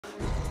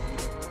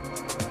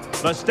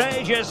The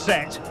stage is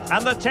set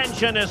and the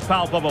tension is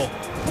palpable.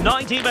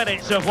 90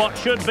 minutes of what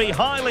should be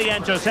highly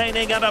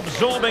entertaining and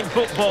absorbing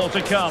football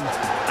to come.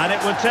 And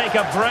it would take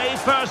a brave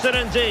person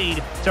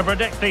indeed to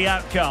predict the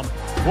outcome.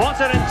 What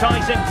an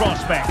enticing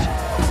prospect.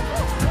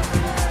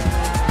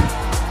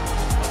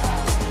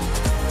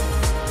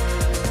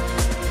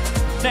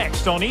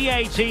 Next on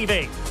EA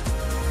TV.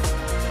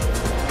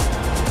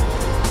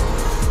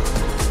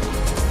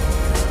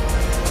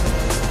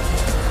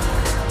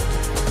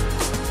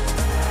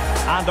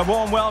 And a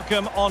warm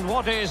welcome on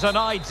what is an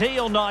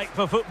ideal night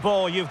for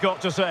football, you've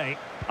got to say.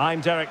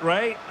 I'm Derek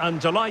Ray, and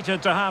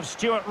delighted to have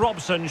Stuart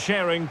Robson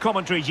sharing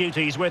commentary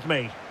duties with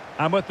me.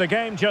 And with the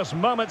game just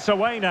moments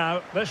away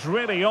now, this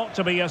really ought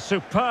to be a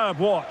superb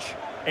watch.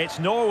 It's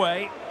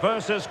Norway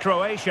versus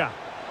Croatia.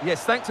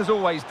 Yes, thanks as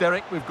always,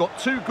 Derek. We've got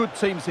two good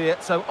teams here,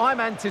 so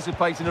I'm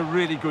anticipating a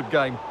really good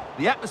game.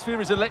 The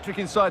atmosphere is electric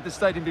inside the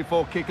stadium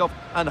before kick-off,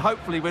 and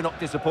hopefully we're not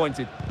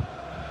disappointed.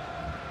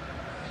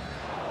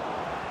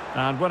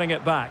 And winning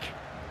it back.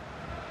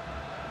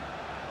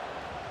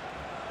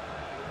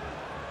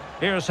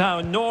 Here's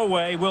how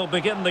Norway will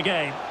begin the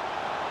game.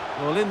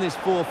 Well, in this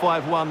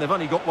 4-5-1, they've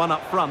only got one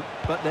up front,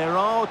 but there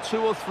are two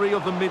or three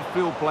of the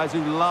midfield players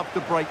who love to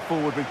break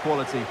forward with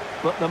quality.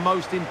 But the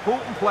most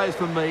important players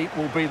for me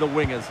will be the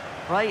wingers.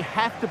 They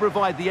have to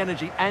provide the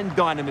energy and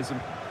dynamism.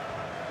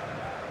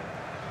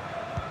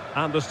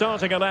 And the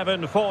starting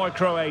 11 for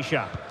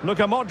Croatia.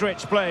 Luka Modric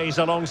plays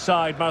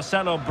alongside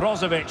Marcelo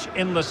Brozovic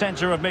in the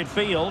centre of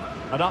midfield.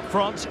 And up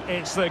front,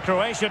 it's the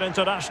Croatian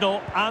international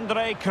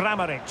Andrej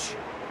Kramaric.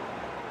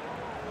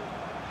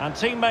 And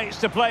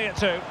teammates to play it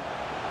to.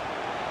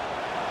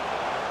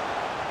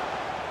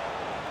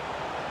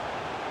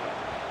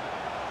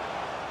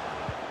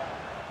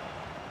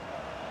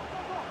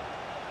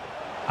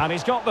 And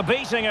he's got the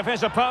beating of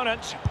his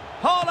opponent.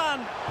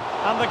 Haaland!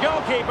 And the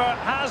goalkeeper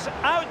has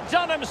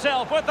outdone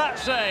himself with that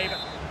save.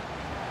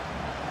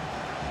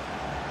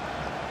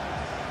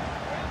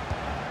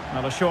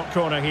 Now the short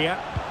corner here.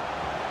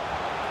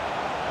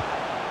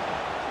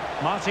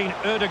 Martin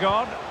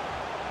Ødegaard.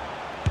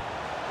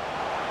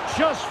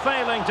 Just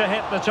failing to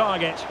hit the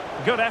target.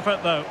 Good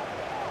effort though.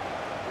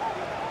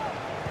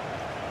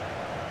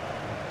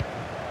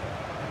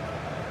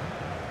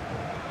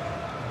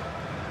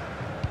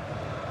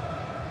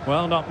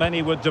 Well, not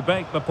many would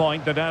debate the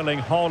point that Erling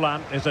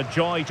Haaland is a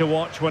joy to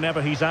watch whenever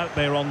he's out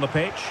there on the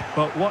pitch.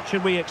 But what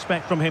should we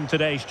expect from him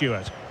today,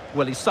 Stuart?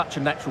 Well, he's such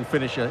a natural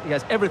finisher. He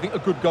has everything a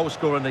good goal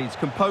scorer needs.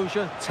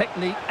 Composure,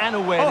 technique and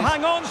awareness. Oh,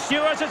 hang on,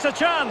 Stuart, it's a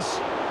chance.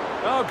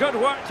 Oh, good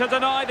work to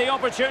deny the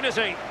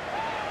opportunity.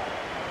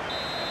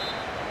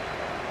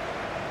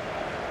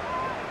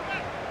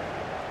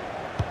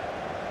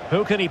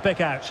 Who can he pick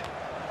out?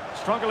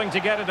 Struggling to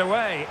get it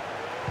away.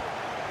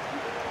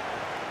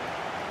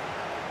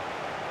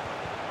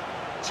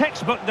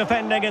 Textbook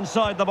defending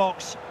inside the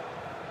box.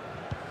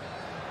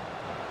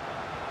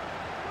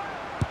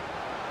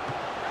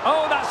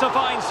 Oh, that's a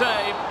fine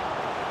save.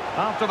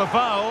 After the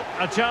foul,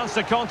 a chance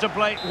to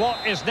contemplate what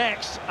is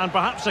next, and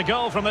perhaps a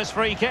goal from this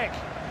free kick.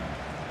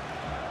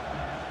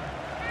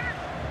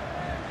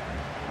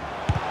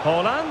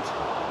 Haaland,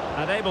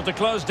 and able to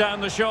close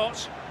down the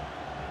shot.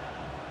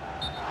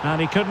 And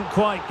he couldn't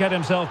quite get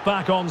himself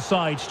back on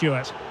side,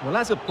 Stuart. Well,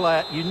 as a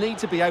player, you need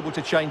to be able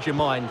to change your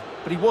mind,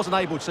 but he wasn't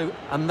able to,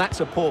 and that's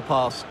a poor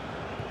pass.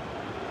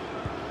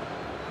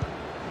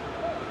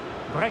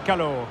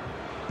 Brekalo.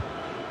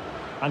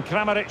 And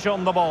Kramaric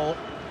on the ball.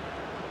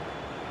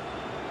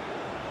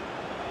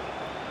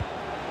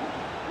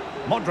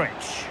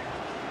 Modric.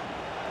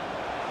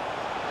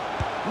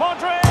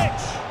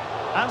 Modric!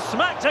 And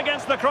smacked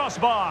against the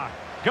crossbar.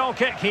 Goal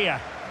kick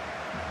here.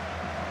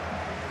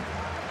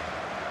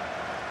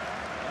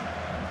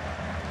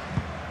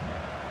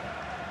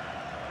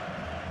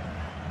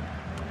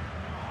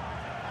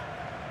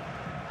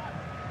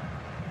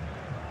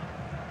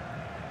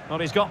 Well,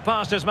 he's got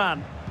past his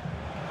man.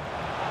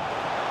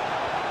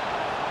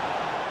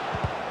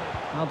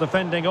 Well,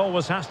 defending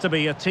always has to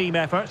be a team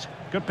effort.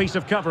 Good piece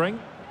of covering.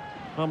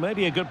 Well,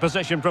 maybe a good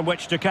position from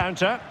which to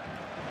counter.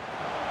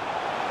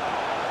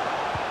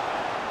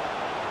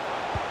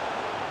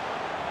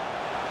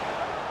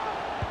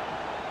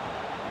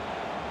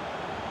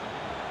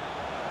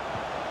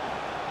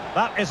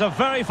 That is a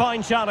very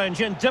fine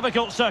challenge in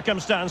difficult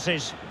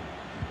circumstances.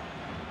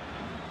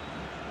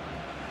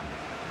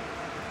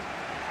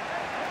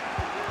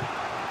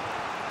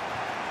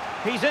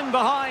 He's in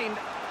behind.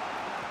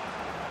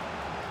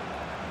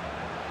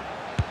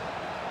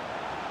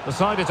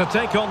 Decided to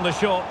take on the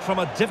shot from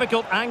a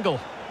difficult angle.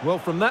 Well,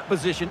 from that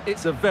position,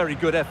 it's a very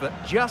good effort.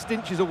 Just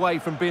inches away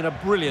from being a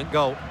brilliant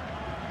goal.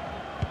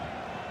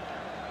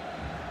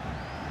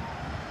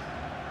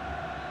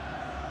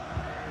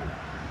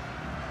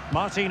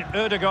 Martin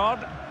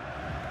Ødegaard.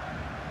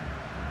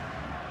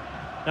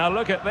 Now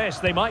look at this.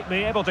 They might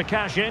be able to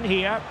cash in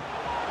here.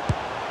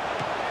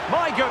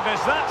 My goodness,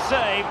 that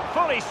save.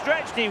 Fully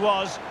stretched he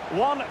was.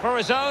 One for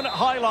his own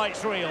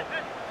highlights reel.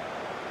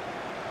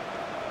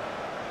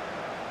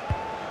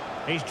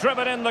 He's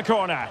driven in the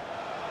corner.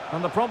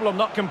 And the problem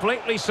not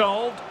completely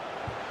solved.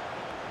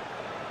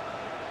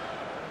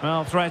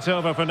 Well, threat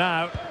over for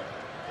now.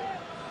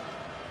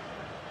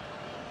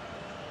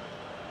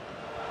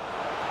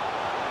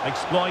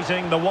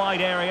 Exploiting the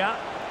wide area.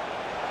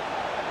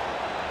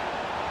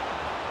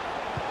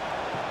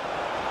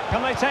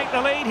 Can they take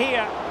the lead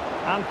here?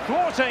 And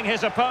thwarting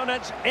his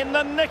opponent in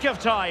the nick of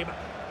time.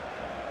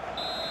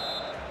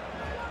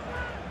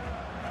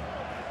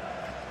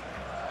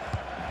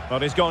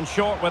 But he's gone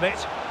short with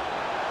it.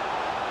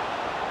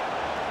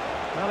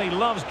 Well, he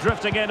loves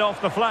drifting in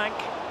off the flank.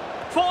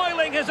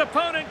 Foiling his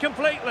opponent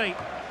completely.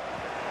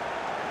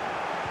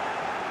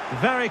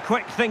 Very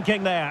quick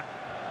thinking there.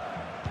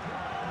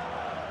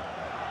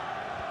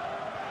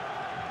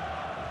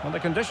 Well, the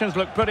conditions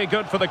look pretty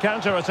good for the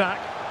counter-attack.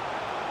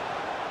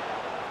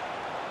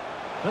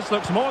 This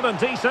looks more than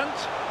decent.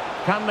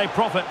 Can they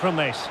profit from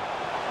this?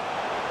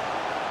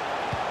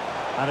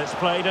 And it's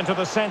played into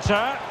the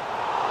centre.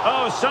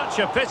 Oh, such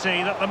a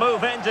pity that the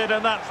move ended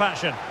in that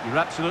fashion. You're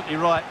absolutely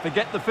right.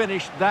 Forget the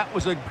finish. That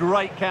was a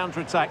great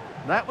counter-attack.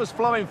 That was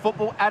flowing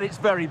football at its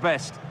very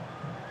best.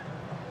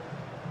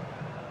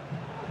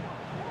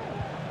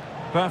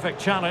 Perfect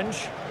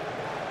challenge.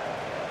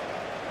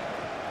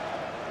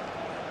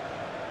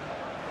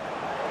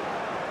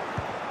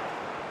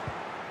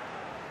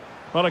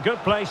 Well, a good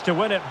place to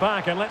win it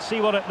back, and let's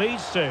see what it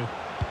leads to.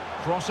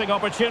 Crossing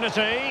opportunity.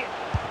 And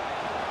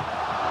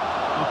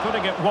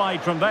putting it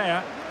wide from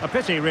there. A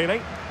pity,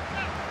 really.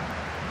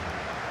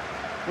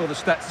 Well, the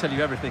stats tell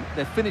you everything.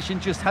 Their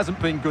finishing just hasn't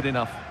been good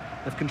enough.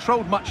 They've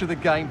controlled much of the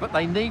game, but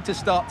they need to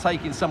start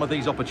taking some of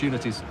these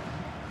opportunities.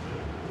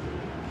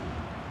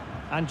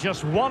 And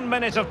just 1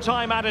 minute of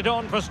time added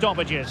on for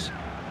stoppages.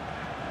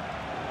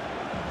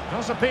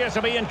 Does appear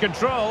to be in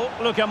control.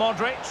 Luka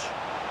Modric.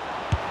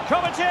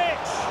 Kovacic!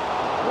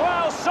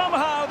 Well,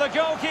 somehow the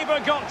goalkeeper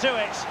got to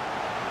it.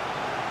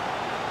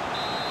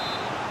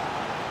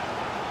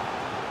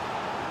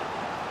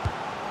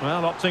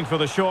 Well, opting for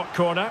the short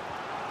corner.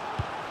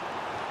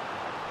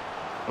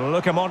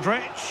 Luka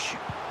Modric.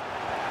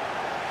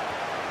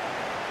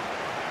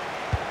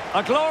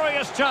 A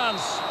glorious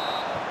chance.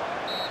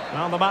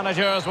 Well, the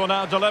managers will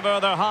now deliver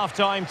their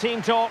half-time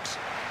team talks.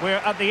 We're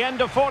at the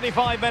end of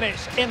 45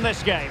 minutes in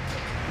this game.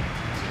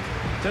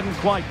 Didn't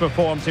quite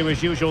perform to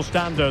his usual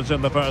standards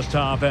in the first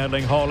half,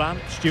 Erling Haaland.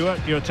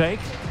 Stuart, your take?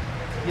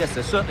 Yes,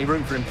 there's certainly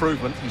room for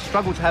improvement. He's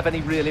struggled to have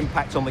any real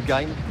impact on the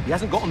game. He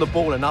hasn't got on the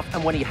ball enough,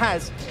 and when he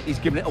has, he's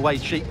given it away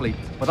cheaply.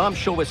 But I'm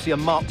sure we'll see a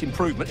marked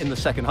improvement in the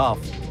second half.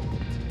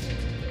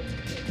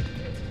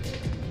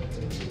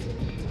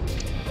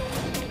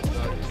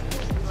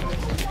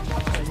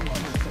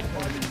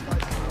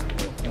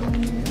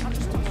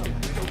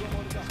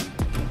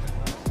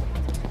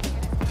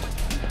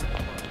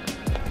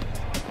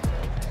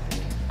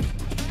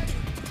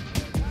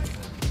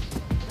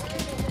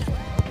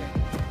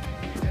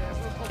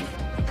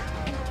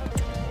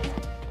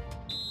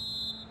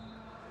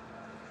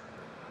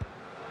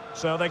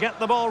 So they get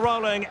the ball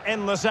rolling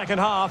in the second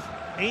half.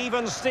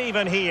 Even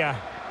Steven here.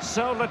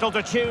 So little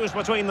to choose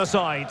between the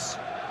sides.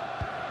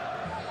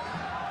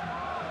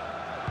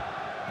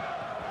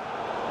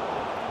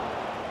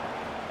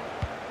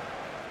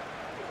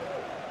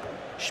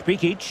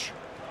 Špikić.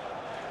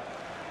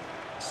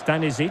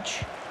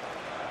 Stanisic.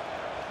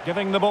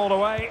 Giving the ball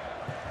away.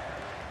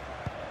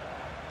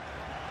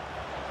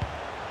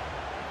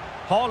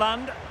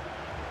 Haaland.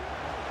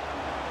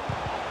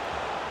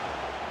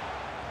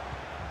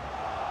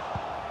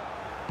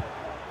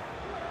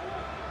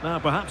 Now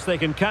perhaps they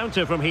can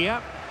counter from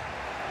here.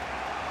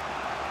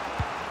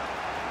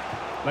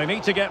 They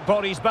need to get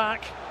bodies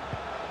back.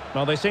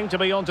 Well, they seem to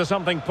be onto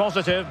something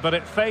positive, but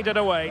it faded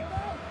away.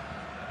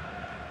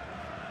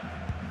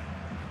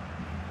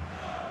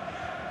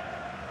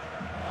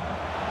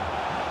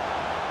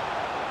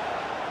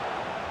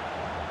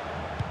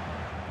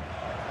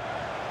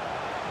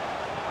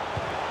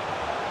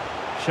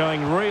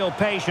 Showing real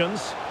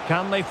patience.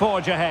 Can they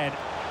forge ahead?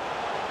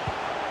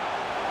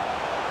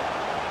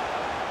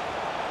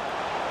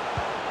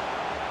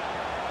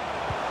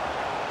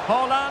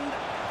 Haaland.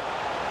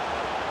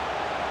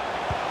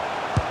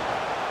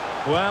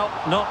 Well,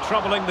 not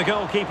troubling the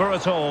goalkeeper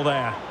at all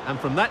there. And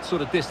from that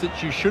sort of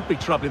distance, you should be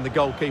troubling the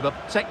goalkeeper.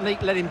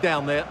 Technique let him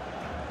down there.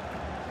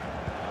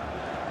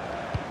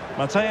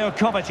 Mateo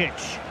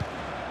Kovacic.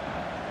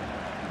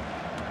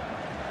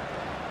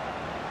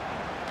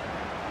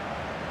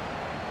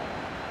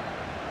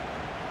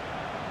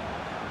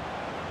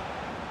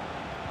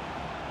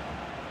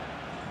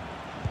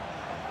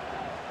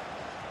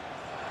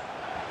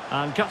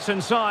 And cuts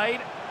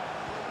inside.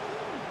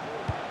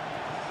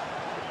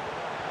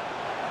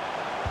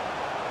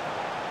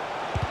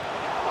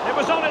 It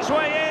was on its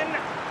way in.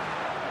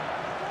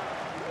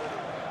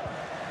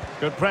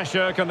 Good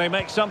pressure. Can they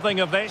make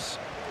something of this?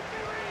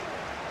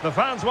 The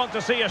fans want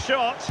to see a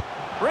shot.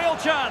 Real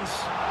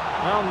chance.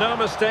 Well, no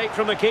mistake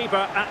from the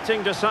keeper,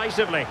 acting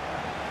decisively.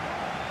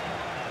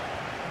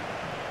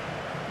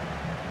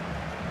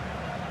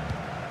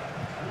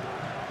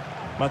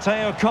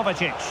 Mateo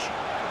Kovacic.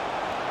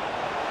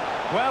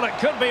 Well, it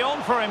could be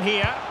on for him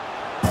here.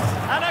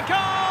 And a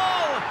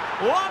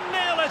goal!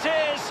 1-0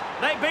 it is.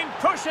 They've been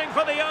pushing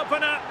for the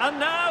opener, and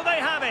now they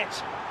have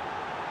it.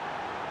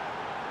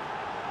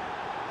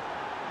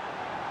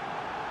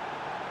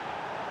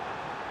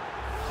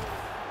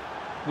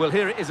 Well,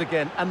 here it is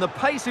again, and the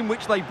pace in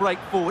which they break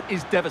forward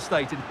is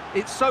devastating.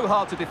 It's so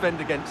hard to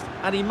defend against,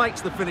 and he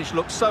makes the finish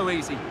look so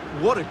easy.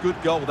 What a good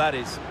goal that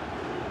is.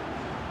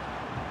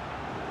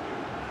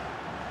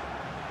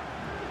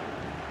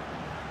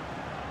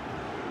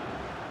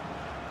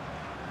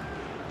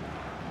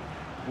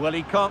 Well,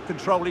 he can't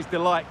control his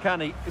delight, can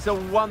he? It's a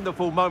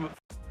wonderful moment.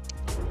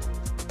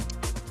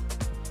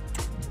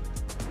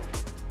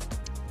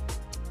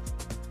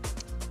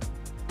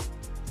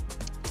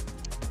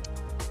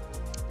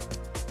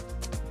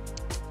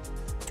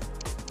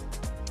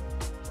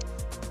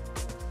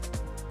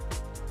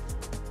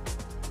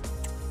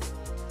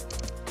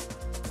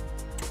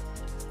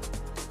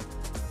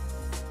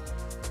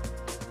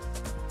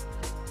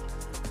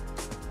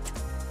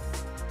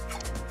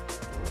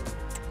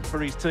 For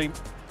his team.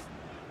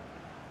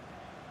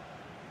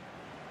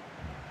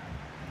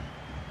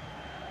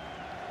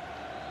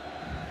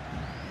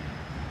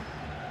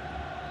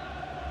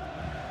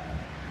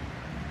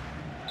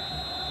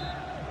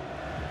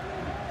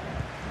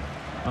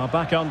 Well,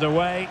 back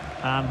underway,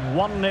 and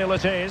 1-0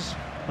 it is.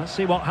 Let's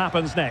see what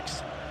happens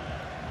next.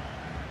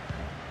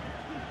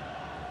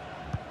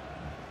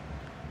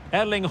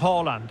 Erling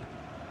Haaland.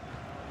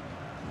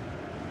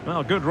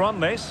 Well, good run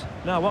this.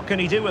 Now, what can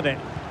he do with it?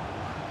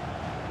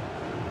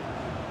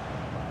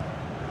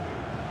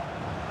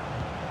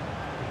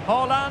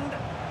 Haaland.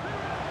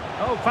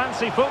 Oh,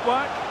 fancy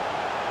footwork.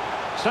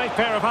 Safe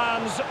pair of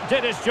hands,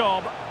 did his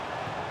job.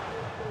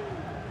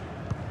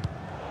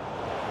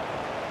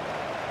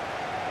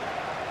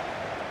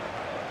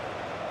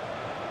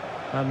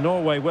 And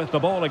Norway with the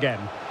ball again.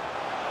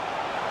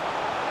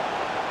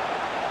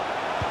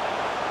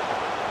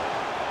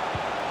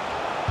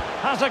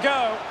 Has a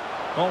go.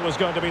 Always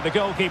going to be the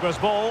goalkeeper's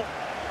ball.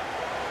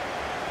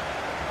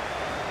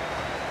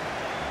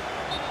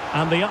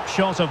 And the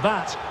upshot of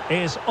that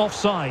is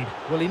offside.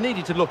 Well, he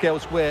needed to look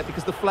elsewhere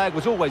because the flag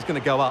was always going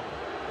to go up.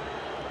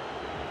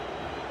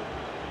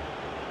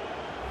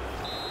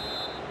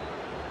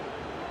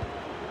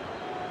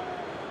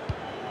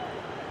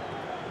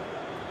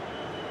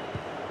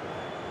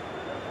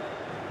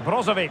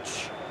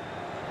 Brozovic.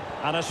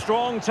 And a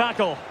strong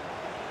tackle.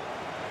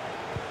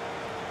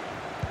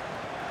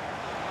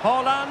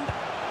 Haaland.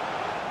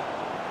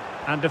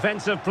 And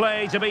defensive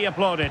play to be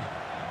applauded.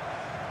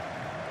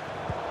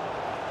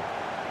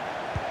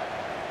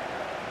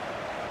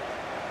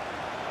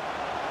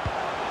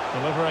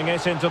 Delivering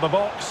it into the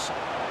box.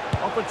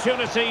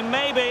 Opportunity,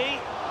 maybe.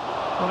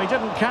 Well, he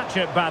didn't catch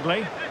it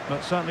badly,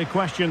 but certainly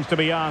questions to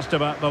be asked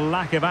about the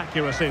lack of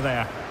accuracy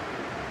there.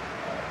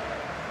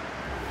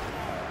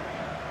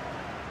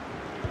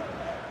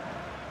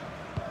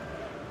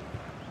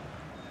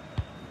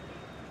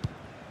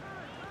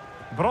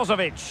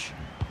 Brozovic.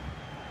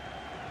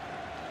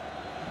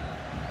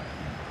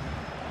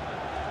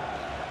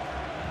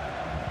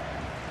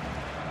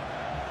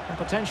 A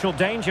potential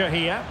danger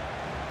here.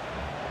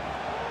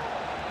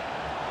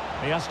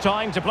 He has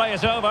time to play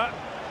it over.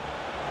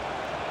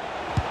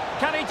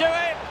 Can he do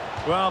it?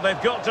 Well,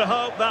 they've got to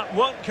hope that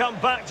won't come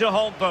back to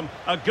haunt them.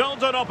 A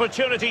golden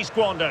opportunity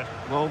squandered.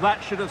 Well,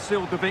 that should have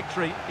sealed the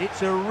victory.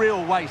 It's a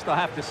real waste, I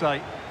have to say.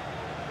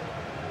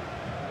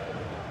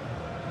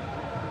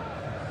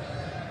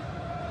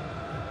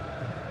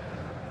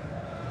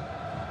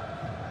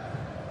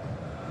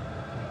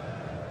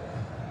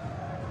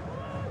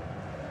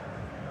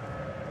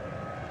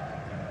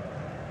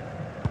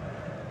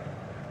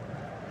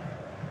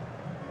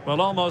 Well,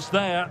 almost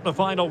there. The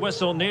final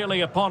whistle nearly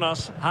upon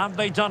us. Have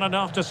they done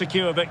enough to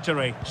secure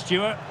victory?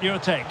 Stuart, your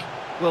take.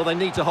 Well, they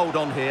need to hold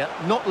on here.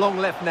 Not long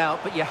left now,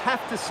 but you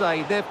have to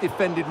say they've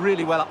defended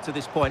really well up to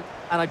this point,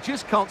 and I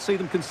just can't see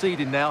them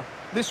conceding now.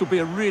 This will be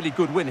a really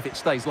good win if it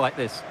stays like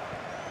this.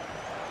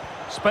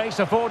 Space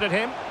afforded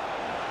him.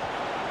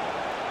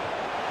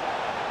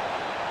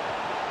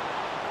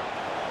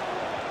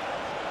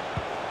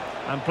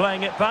 And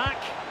playing it back.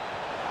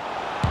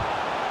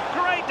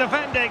 Great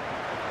defending.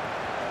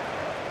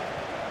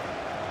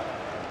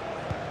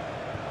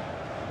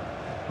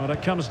 Well,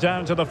 it comes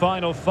down to the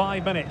final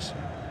 5 minutes.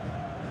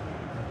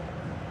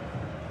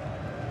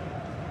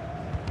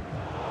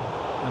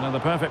 And in the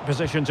perfect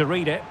position to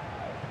read it.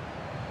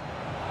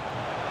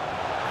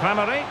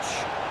 Kramaric.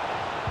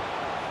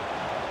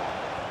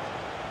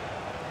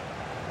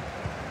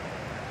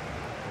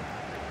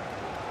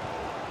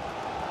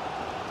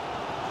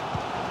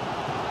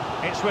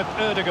 It's with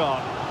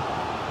Ødegaard.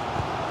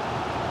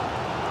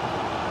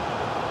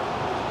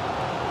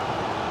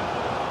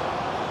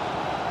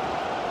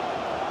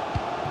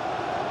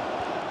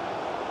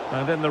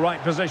 And in the right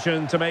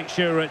position to make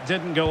sure it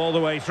didn't go all the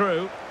way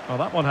through. Well,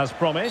 that one has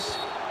promise.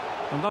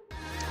 And that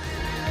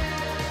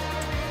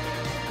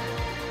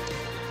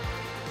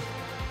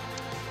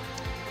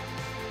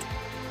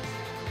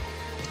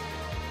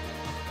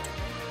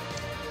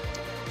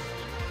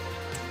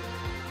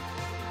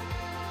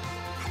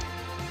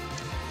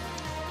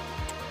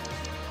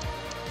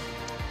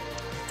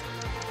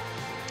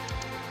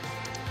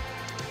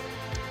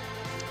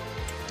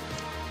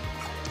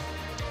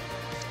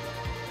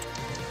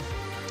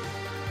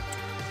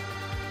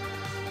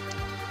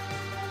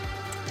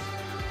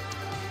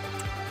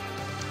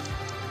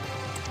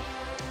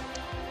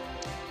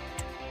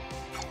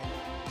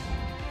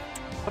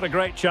What a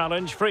great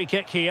challenge. Free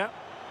kick here.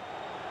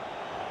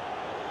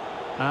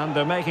 And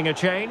they're making a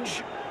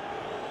change.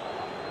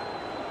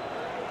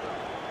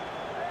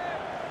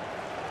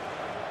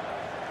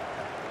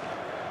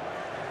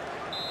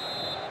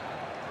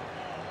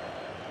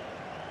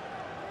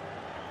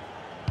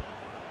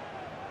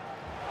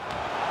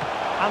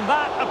 And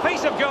that, a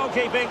piece of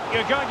goalkeeping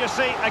you're going to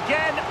see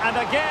again and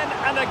again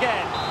and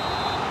again.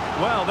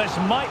 Well, this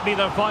might be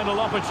the final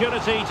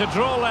opportunity to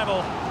draw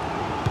level.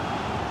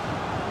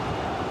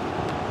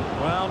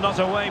 Well, not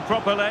away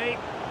properly.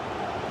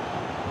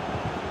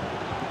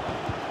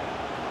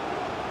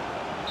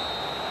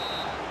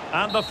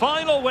 And the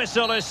final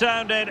whistle is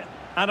sounded.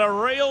 And a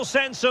real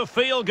sense of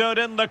feel-good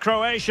in the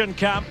Croatian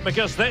camp,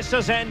 because this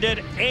has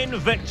ended in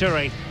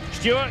victory.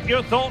 Stuart,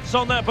 your thoughts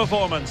on their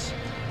performance?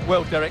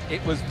 Well, Derek,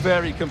 it was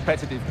very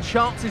competitive.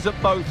 Chances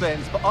at both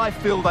ends, but I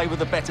feel they were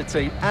the better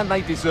team and they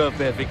deserved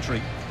their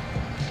victory.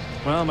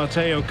 Well,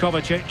 Mateo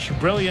Kovacic,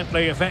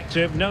 brilliantly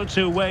effective. No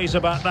two ways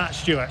about that,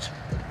 Stuart.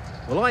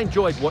 Well, I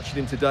enjoyed watching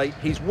him today.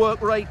 His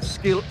work rate,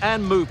 skill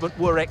and movement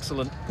were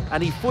excellent,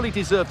 and he fully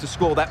deserved to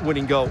score that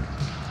winning goal.